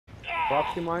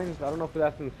proxy mines. I don't know if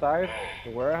that's inside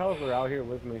the warehouse or out here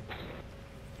with me.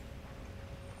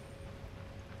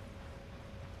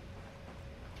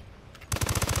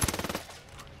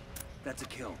 That's a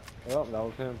kill. Oh, that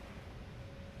was him.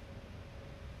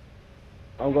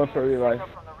 I'm going for a revive.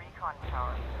 From the Recon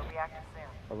tower. It'll be active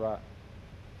soon. Alright.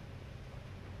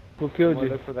 Who killed you?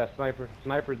 Look for that sniper.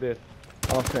 Sniper did.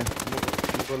 Okay. I'm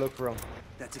gonna go look for him.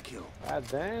 That's a kill. God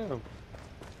damn.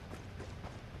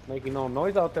 Making no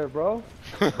noise out there, bro.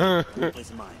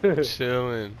 Place mine.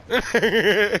 Chilling.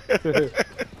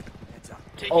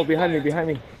 Oh, behind me, behind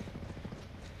me.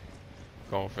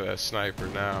 Going for that sniper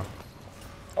now.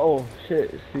 Oh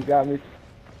shit, she got me.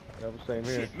 That was same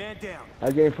here. Shit, man down.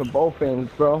 I get from both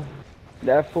ends, bro.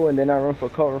 That fool, and then I run for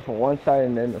cover from one side,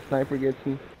 and then the sniper gets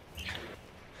me.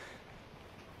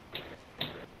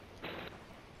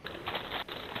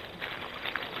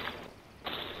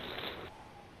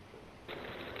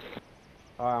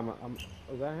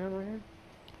 Is that him right here?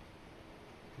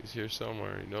 He's here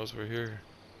somewhere. He knows we're here.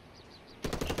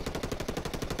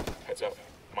 Heads up.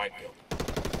 Minefield.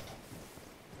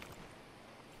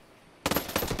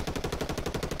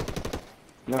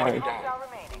 Nice. Hostile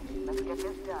remaining. Let's get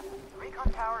this done. The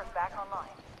Recon tower is back online.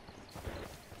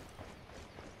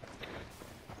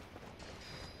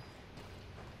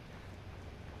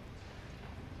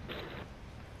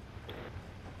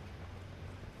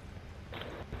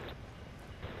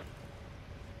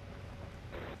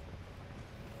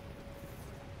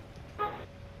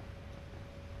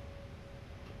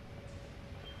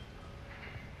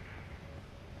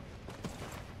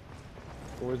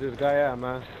 Where's this guy at,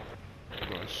 man? I'm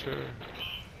not sure.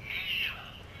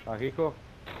 Hiko?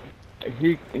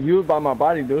 He was by my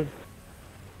body, dude.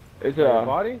 It's a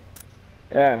body?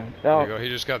 Yeah. There No. you go. He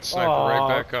just got the sniper right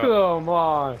back up. Come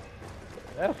on.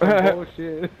 That's some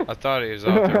bullshit. I thought he was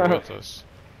out there with us.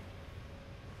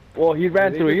 Well, he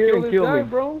ran through here and killed me,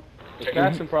 bro.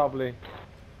 Assassin probably.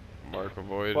 Mark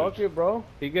avoided. Fuck it, bro.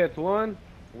 He gets one,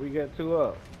 we get two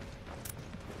up.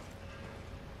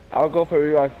 I'll go for a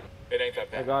revive. It ain't that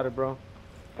I bad. got it, bro.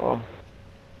 Oh.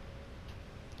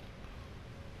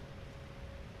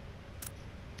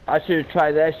 I should have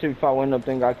tried that shit before I went up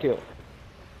and got killed.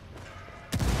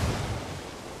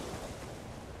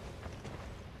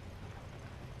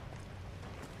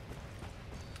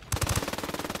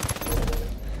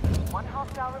 One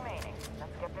hostile remaining.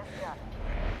 Let's get this done.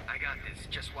 I got this.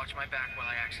 Just watch my back while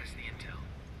I access the intel.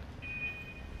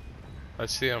 I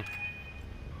see him.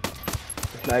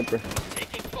 Sniper.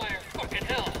 Taking fire, fucking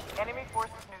hell! Enemy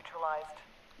forces neutralized.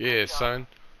 Yeah, son.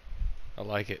 I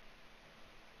like it.